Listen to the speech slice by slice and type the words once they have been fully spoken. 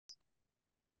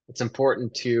it's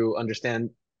important to understand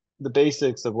the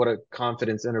basics of what a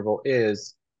confidence interval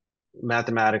is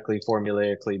mathematically,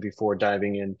 formulaically, before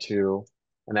diving into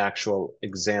an actual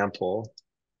example.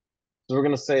 So we're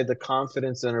going to say the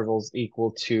confidence interval is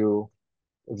equal to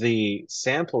the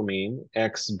sample mean,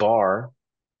 x bar.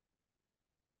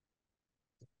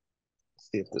 Let's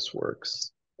see if this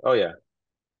works. Oh, yeah.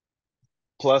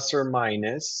 Plus or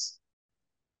minus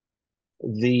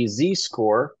the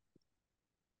z-score,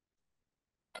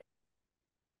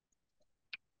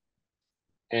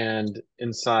 and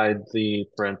inside the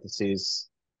parentheses,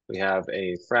 we have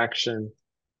a fraction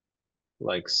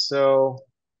like so.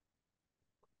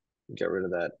 Get rid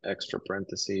of that extra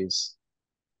parentheses.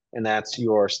 And that's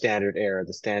your standard error,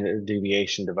 the standard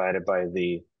deviation divided by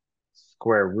the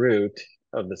square root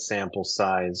of the sample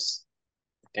size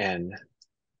n.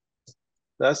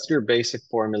 That's your basic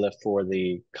formula for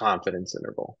the confidence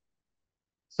interval.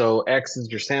 So x is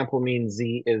your sample mean,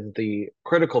 z is the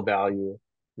critical value.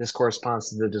 This corresponds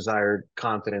to the desired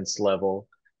confidence level,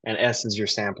 and s is your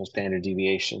sample standard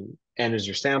deviation. N is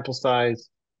your sample size.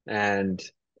 And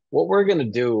what we're going to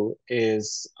do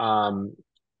is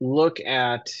look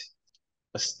at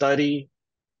a study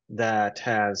that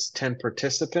has 10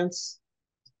 participants.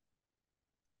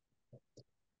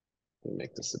 Let me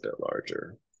make this a bit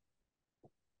larger.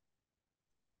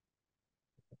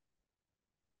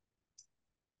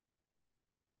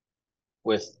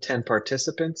 With 10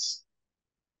 participants.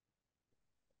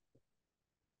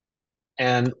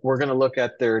 And we're going to look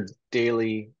at their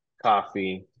daily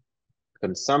coffee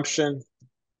consumption,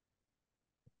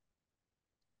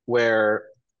 where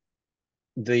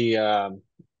the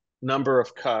number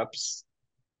of cups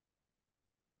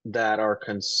that are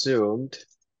consumed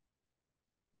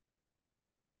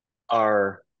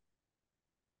are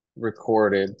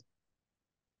recorded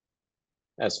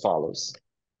as follows.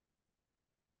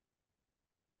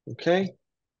 Okay.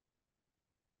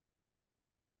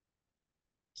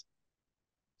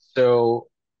 So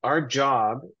our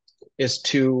job is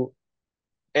to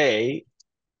A,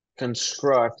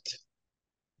 construct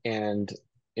and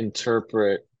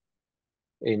interpret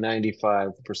a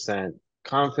 95%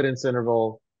 confidence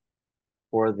interval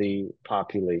for the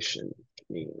population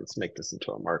mean. Let's make this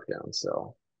into a markdown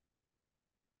cell.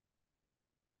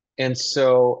 And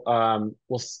so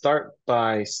we'll start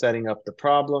by setting up the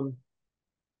problem.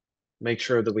 Make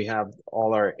sure that we have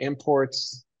all our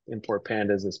imports. Import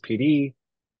pandas as PD,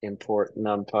 import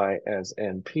numpy as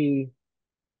NP.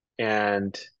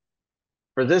 And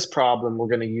for this problem, we're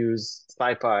going to use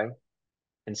scipy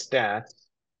and stats.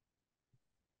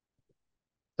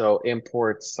 So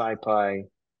import scipy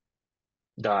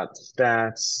dot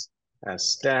stats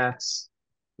as stats,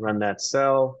 run that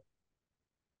cell.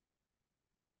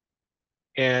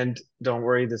 And don't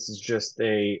worry, this is just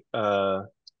a,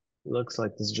 looks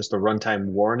like this is just a runtime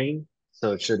warning,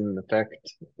 so it shouldn't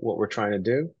affect what we're trying to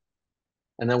do.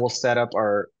 And then we'll set up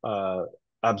our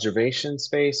observation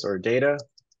space or data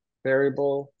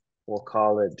variable. We'll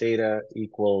call it data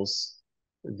equals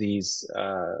these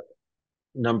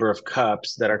number of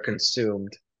cups that are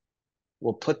consumed.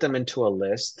 We'll put them into a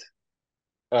list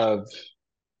of,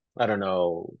 I don't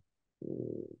know,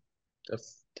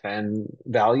 10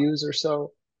 values or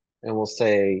so. And we'll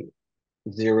say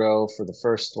 0 for the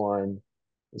first one,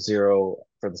 0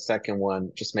 for the second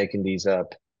one, just making these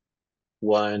up.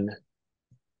 1,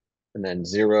 and then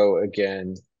 0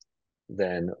 again,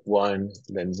 then 1,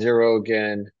 then 0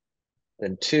 again,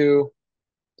 then 2,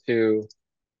 2,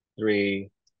 3,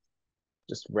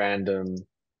 just random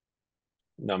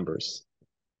numbers.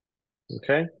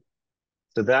 Okay,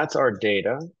 so that's our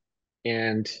data.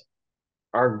 And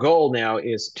our goal now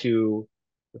is to,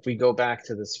 if we go back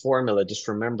to this formula, just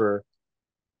remember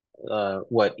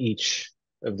what each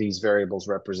of these variables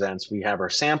represents. We have our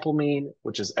sample mean,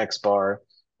 which is x bar,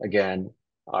 again,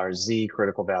 our z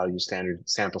critical value standard,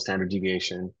 sample standard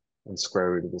deviation, and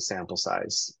square root of the sample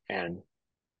size n.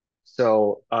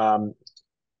 So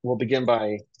we'll begin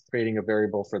by creating a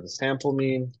variable for the sample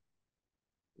mean,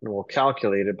 and we'll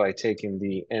calculate it by taking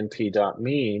the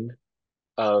np.mean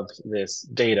of this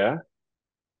data,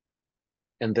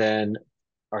 and then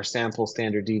our sample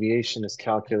standard deviation is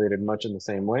calculated much in the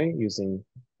same way using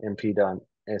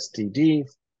np.std,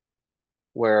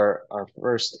 where our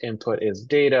first input is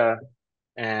data,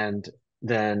 and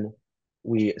then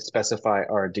we specify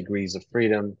our degrees of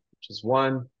freedom, which is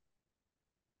 1.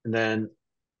 And then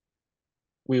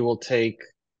we will take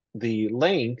the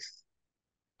length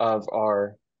of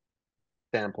our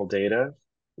sample data,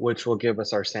 which will give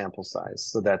us our sample size.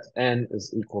 So that's n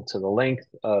is equal to the length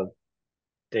of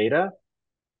data.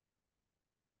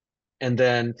 And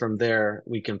then from there,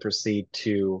 we can proceed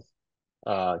to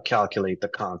calculate the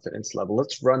confidence level.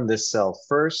 Let's run this cell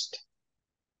first.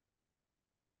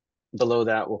 Below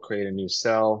that, we'll create a new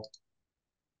cell,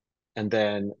 and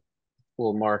then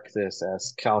we'll mark this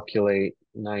as calculate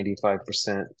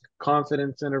 95%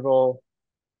 confidence interval.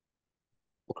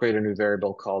 We'll create a new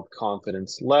variable called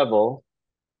confidence level,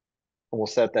 and we'll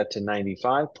set that to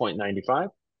 95.95.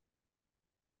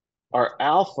 Our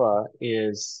alpha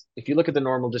is, if you look at the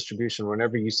normal distribution,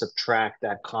 whenever you subtract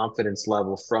that confidence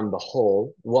level from the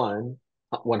whole,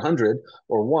 100,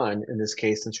 or 1, in this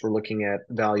case, since we're looking at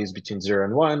values between 0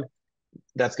 and 1,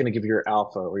 that's going to give you your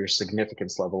alpha or your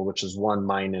significance level, which is 1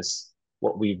 minus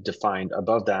what we've defined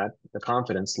above that, the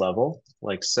confidence level,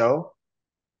 like so.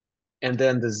 And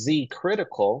then the Z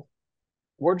critical,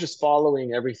 we're just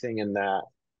following everything in that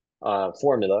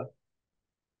formula.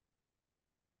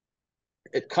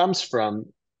 It comes from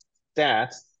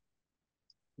stats.norm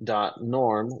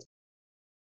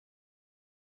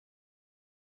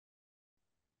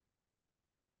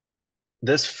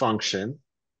this function,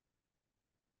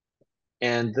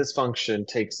 and this function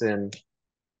takes in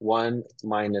 1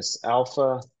 minus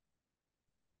alpha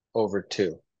over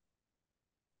 2.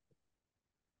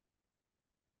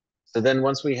 So then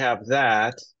once we have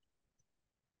that,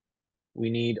 we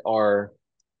need our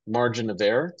margin of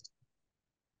error.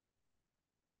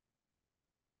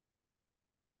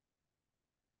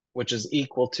 Which is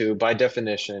equal to, by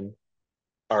definition,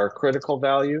 our critical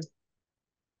value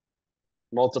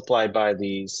multiplied by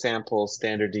the sample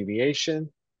standard deviation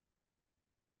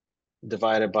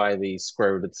divided by the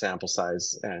square root of the sample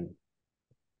size n.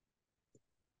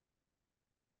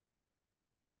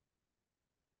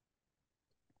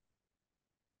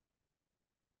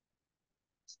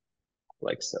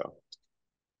 Like so.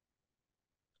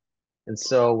 And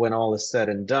so when all is said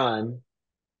and done,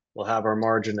 we'll have our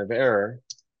margin of error.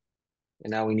 And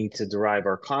now we need to derive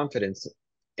our confidence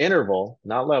interval,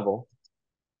 not level,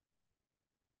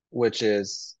 which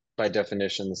is, by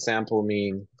definition, the sample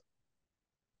mean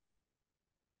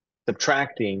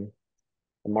subtracting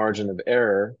the margin of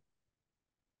error,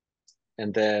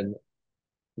 and then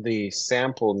the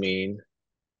sample mean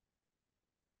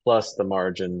plus the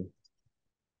margin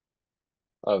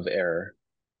of error.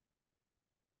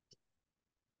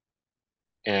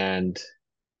 And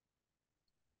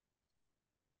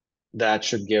that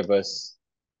should give us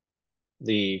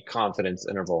the confidence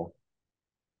interval.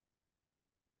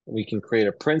 We can create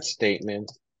a print statement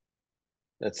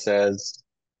that says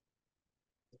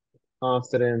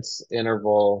confidence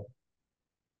interval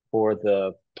for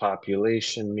the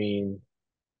population mean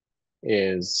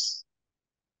is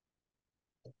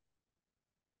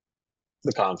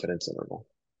the confidence interval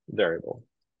variable.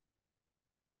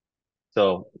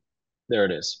 So there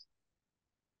it is.